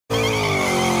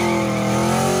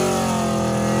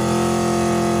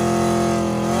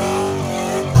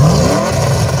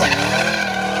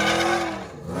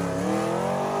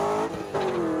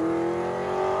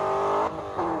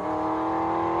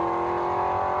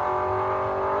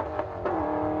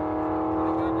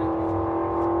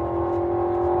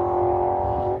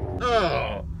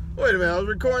minute. I was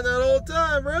recording that whole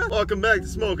time, bro. Welcome back to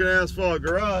Smoking Asphalt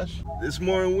Garage. This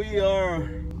morning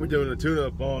we're doing a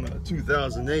tune-up on a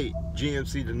 2008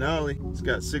 GMC Denali. It's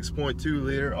got 6.2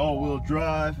 liter all-wheel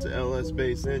drive to LS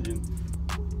base engine.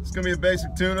 It's gonna be a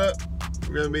basic tune-up.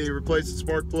 We're gonna be replacing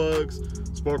spark plugs,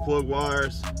 spark plug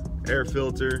wires, air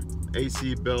filter,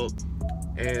 AC belt,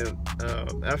 and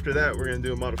after that we're gonna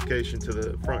do a modification to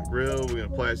the front grille. We're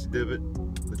gonna Plasti-dip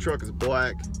it. The truck is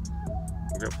black.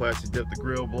 We're gonna Plasti-dip the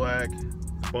grille black,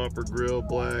 the bumper grill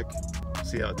black.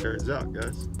 See how it turns out,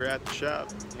 guys. We're at the shop.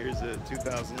 Here's a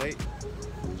 2008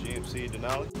 GMC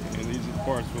Denali, and these are the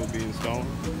parts we'll be installing.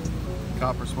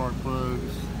 Copper spark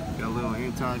plugs, got little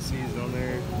anti-seize on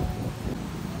there.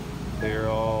 They're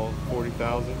all 40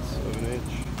 thousandths of an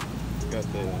inch. Got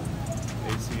the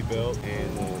AC belt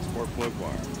and the spark plug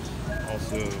wires.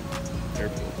 Also air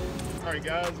filter. Alright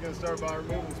guys, gonna start by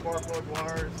removing the spark plug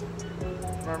wires.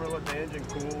 Remember to let the engine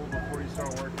cool before you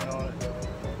start working on it.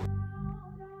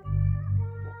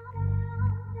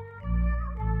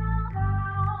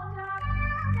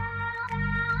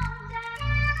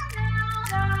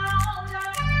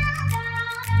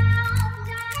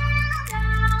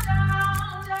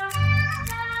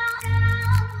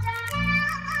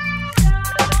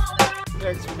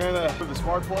 Next we're gonna put the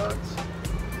spark plugs,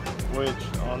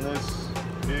 which on this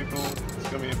vehicle it's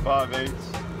gonna be a 5/8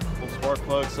 full spark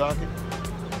plug socket,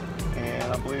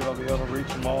 and I believe I'll be able to reach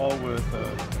them all with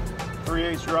a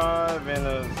 3/8 drive and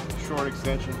a short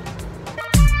extension.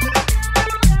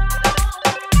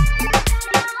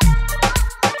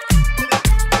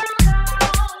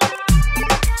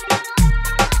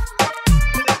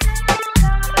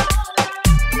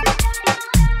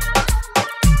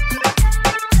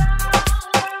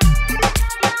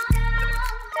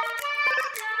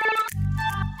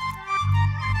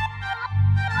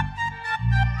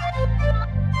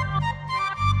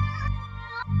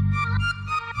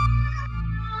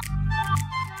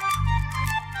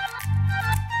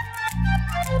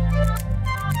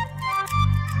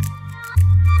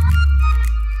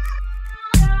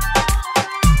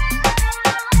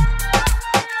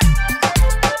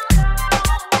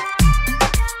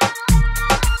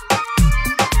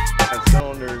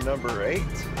 Number 8,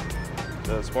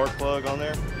 the spark plug on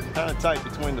there, kind of tight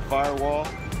between the firewall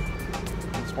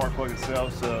and the spark plug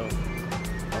itself, so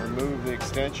I'll remove the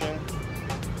extension.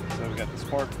 So we've got the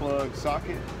spark plug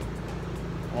socket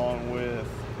along with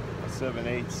a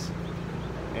 7/8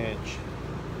 inch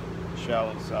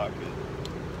shallow socket.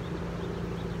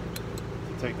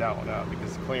 So take that one out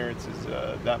because the clearance is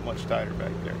that much tighter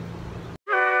back there.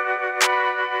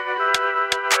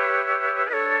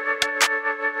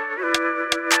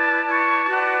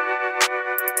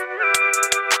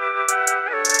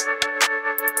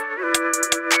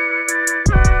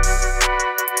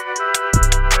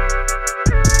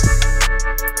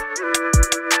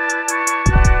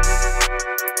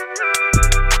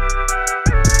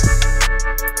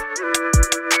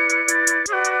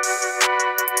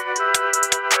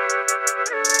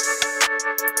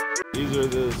 These are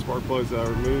the spark plugs that I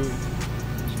removed.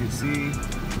 As you can see,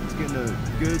 it's getting a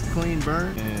good clean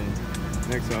burn. And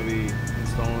next I'll be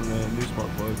installing the new spark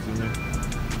plugs in there.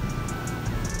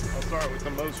 I'll start with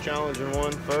the most challenging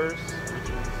one first, which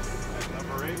is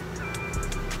number 8.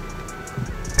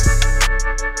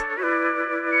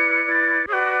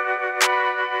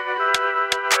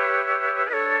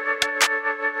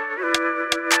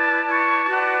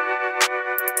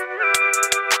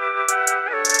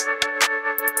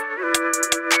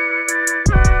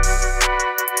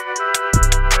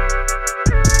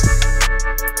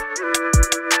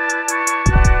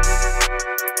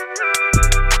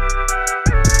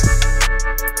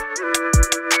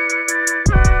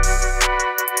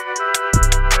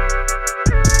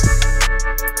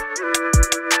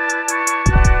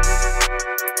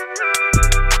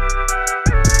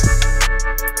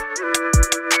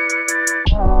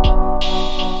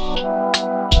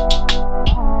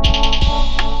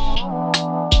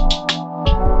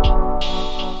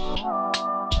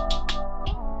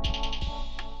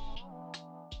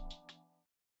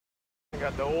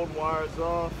 Got the old wires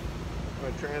off. I'm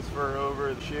going to transfer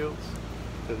over the shields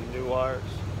to the new wires.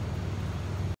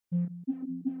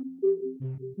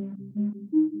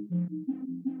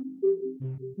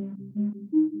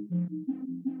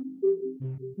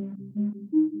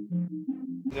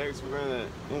 Next we're going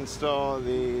to install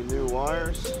the new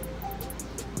wires.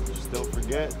 Just don't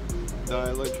forget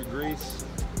dielectric grease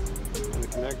and the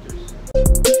connectors.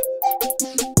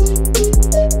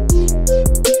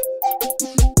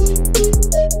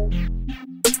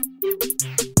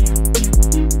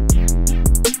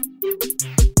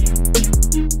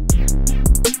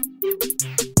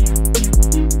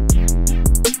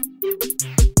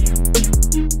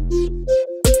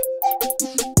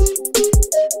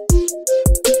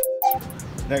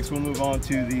 Next we'll move on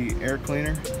to the air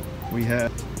cleaner. We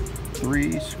have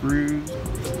 3 screws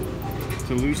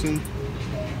to loosen,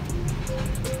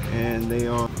 and they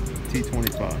are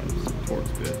T25s,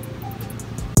 Torx bit.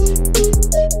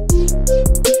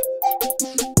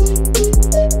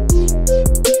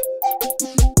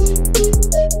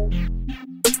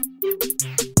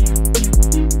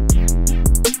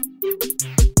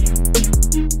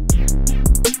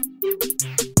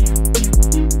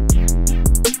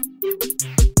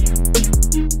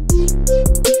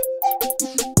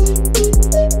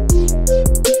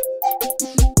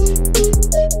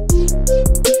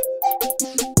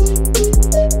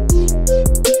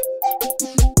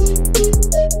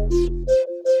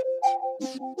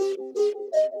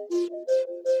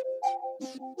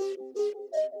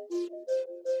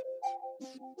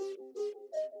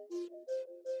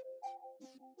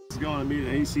 It's going to be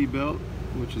the AC belt,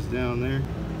 which is down there. You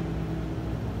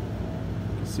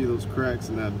can see those cracks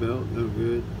in that belt, no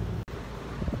good.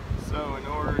 So in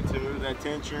order to move that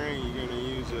tension ring, you're going to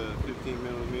use a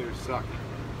 15mm socket.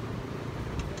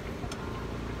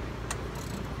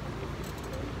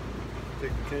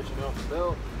 Take the tension off the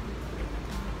belt.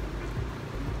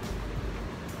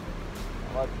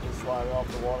 I like to just slide it off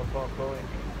the water pump pulley.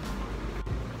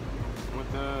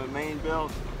 With the main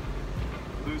belt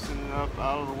loosening up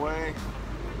out of the way,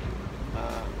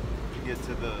 to get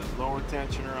to the lower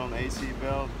tensioner on the AC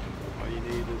belt, all you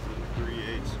need is a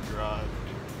 3/8 drive.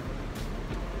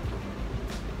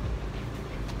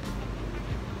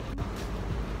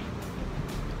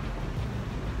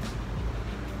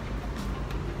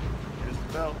 Here's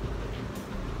the belt.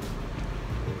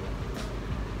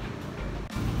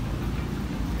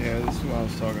 Yeah, this is what I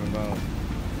was talking about.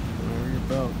 Whenever your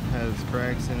belt has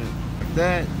cracks in it like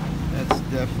that, that's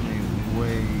definitely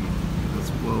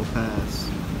that's well past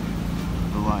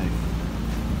the life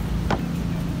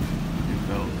your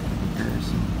belt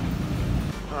comparison.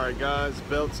 Alright guys,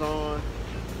 belt's on.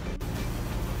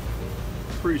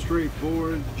 Pretty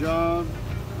straightforward job.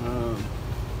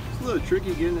 It's a little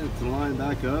tricky getting it to line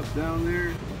back up down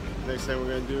there. Next thing we're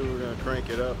going to do, we're going to crank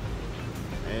it up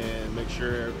and make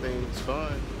sure everything's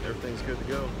fine, everything's good to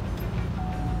go.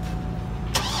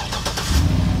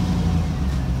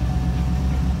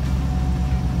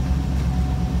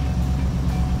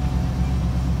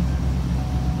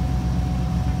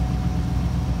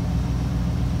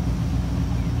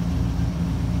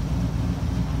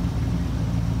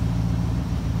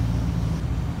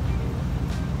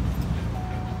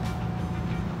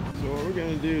 So what we're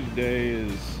going to do today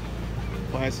is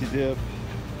Plasti-dip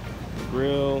the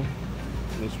grill,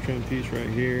 this trim piece right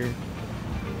here,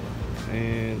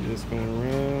 and this going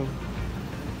around.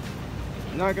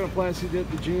 I'm not going to Plasti-dip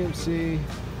the GMC,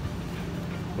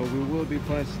 but we will be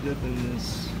Plasti-dipping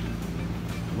this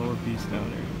lower piece down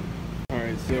there.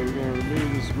 Alright, so we're going to remove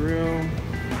this grill.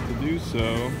 To do so,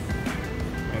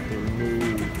 I have to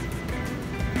remove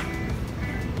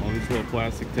all these little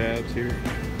plastic tabs here.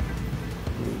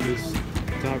 Remove this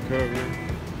top cover.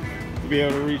 To be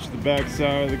able to reach the back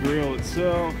side of the grill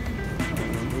itself.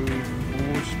 Remove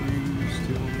more screws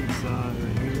to the inside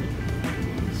right here.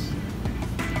 This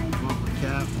bumper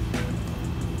cap.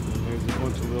 And there's a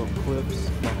bunch of little clips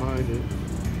behind it.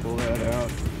 Pull that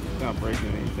out, not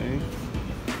breaking anything.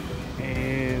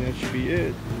 And that should be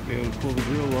it. We'll be able to pull the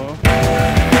grill off.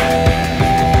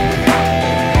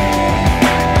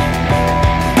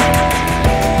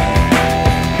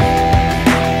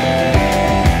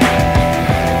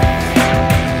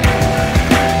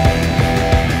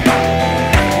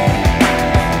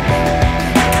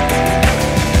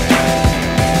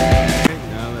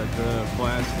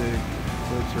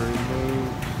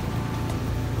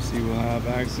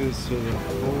 Access to the 4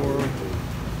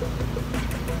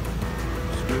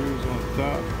 screws on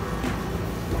top,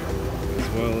 as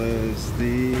well as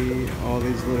all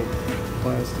these little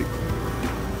plastic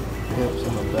clips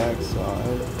on the back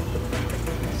side.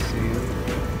 Let's see it.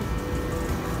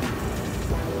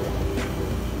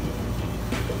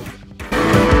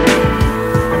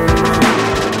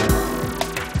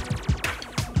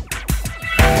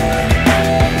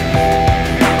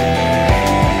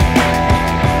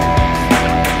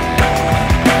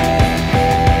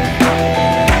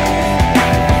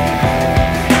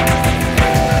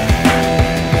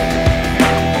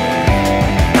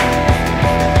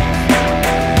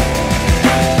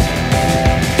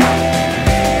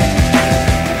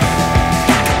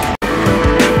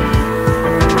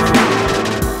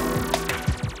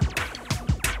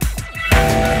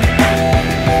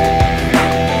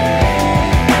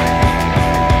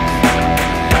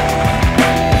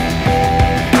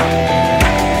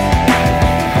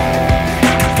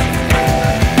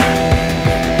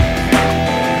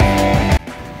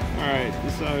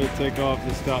 take off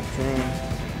this top trim.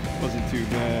 Wasn't too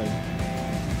bad.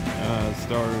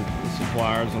 Started with some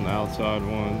pliers on the outside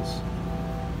ones.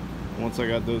 Once I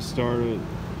got those started,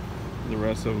 the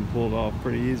rest of them pulled off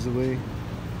pretty easily.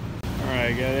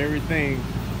 Alright, got everything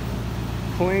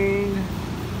cleaned,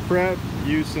 prepped,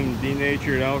 used some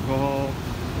denatured alcohol.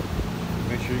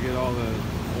 Make sure you get all the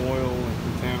oil and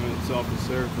contaminants off the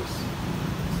surface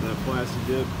so that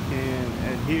Plasti-dip can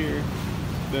adhere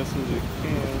as best as it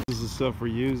can. This is the stuff we're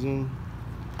using.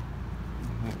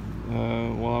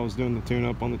 While I was doing the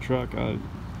tune-up on the truck,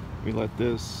 we let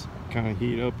this kind of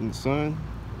heat up in the sun.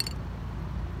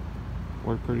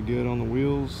 Worked pretty good on the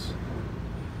wheels.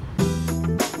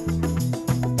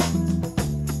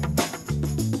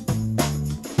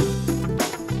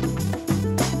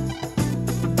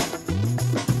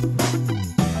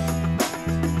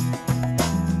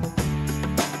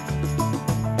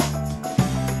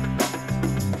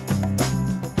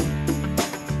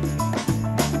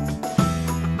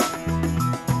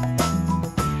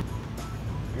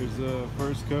 Here's the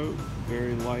first coat,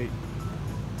 very light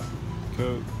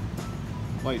coat,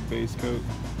 light base coat.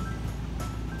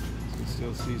 You can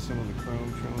still see some of the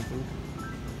chrome showing through.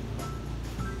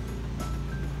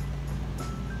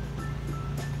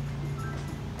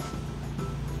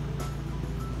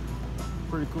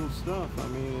 Pretty cool stuff. I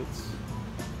mean,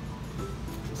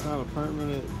 it's not a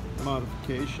permanent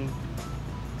modification.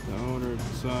 The owner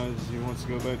decides he wants to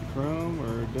go back to chrome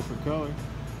or a different color,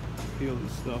 peel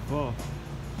this stuff off.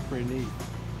 Pretty neat.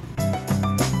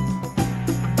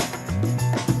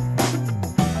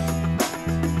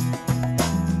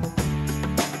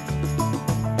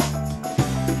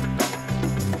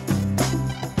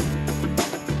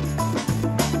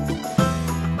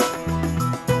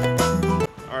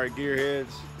 Alright, gearheads,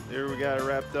 there we got it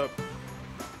wrapped up.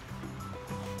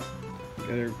 Got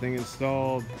everything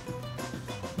installed.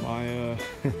 My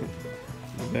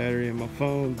my battery in my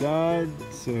phone died,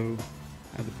 so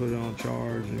I had to put it on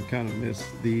charge and kind of missed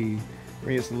the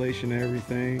reinstallation of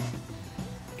everything.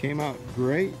 Came out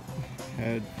great.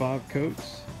 Had 5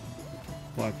 coats.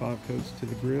 Applied 5 coats to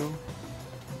the grill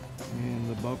and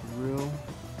the bumper grill,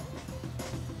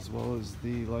 as well as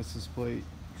the license plate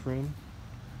trim.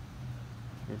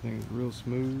 Everything is real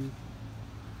smooth.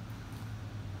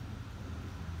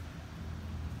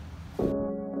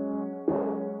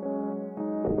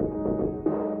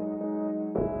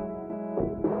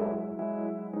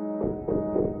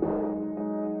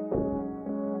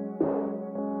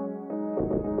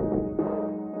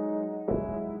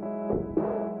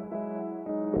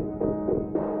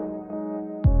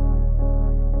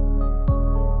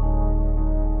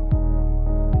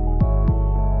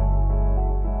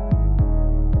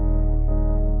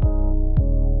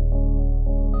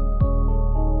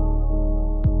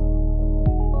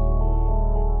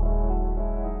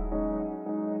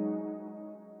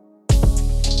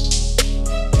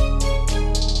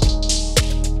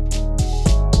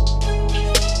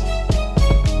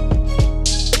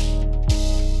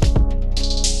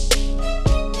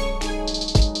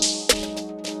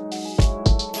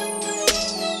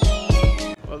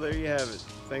 There you have it.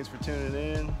 Thanks for tuning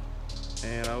in,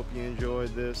 and I hope you enjoyed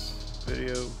this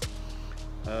video.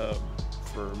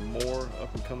 For more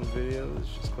up and coming videos,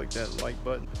 just click that like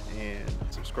button and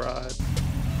subscribe.